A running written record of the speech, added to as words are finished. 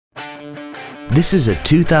This is a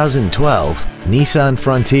 2012 Nissan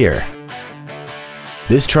Frontier.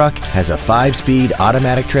 This truck has a 5-speed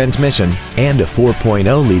automatic transmission and a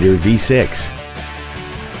 4.0-liter V6.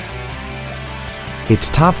 Its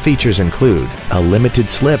top features include a limited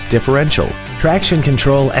slip differential, traction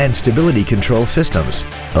control and stability control systems,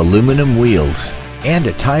 aluminum wheels, and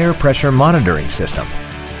a tire pressure monitoring system.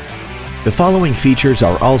 The following features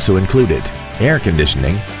are also included: air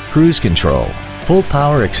conditioning, cruise control, full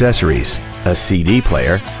power accessories, a CD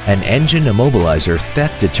player, an engine immobilizer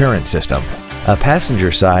theft deterrent system, a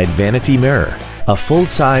passenger side vanity mirror, a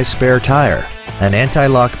full-size spare tire, an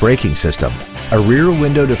anti-lock braking system, a rear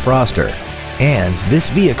window defroster, and this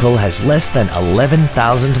vehicle has less than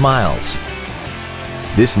 11,000 miles.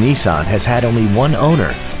 This Nissan has had only one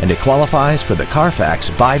owner and it qualifies for the Carfax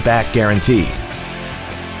buyback guarantee.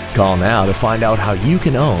 Call now to find out how you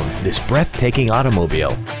can own this breathtaking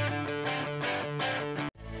automobile.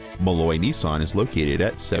 Melloy Nissan is located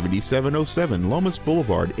at 7707 Lomas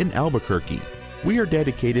Blvd in Albuquerque. We are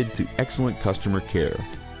dedicated to excellent customer care.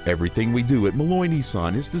 Everything we do at Melloy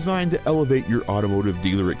Nissan is designed to elevate your automotive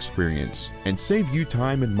dealer experience and save you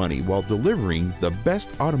time and money while delivering the best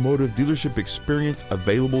automotive dealership experience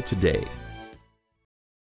available today.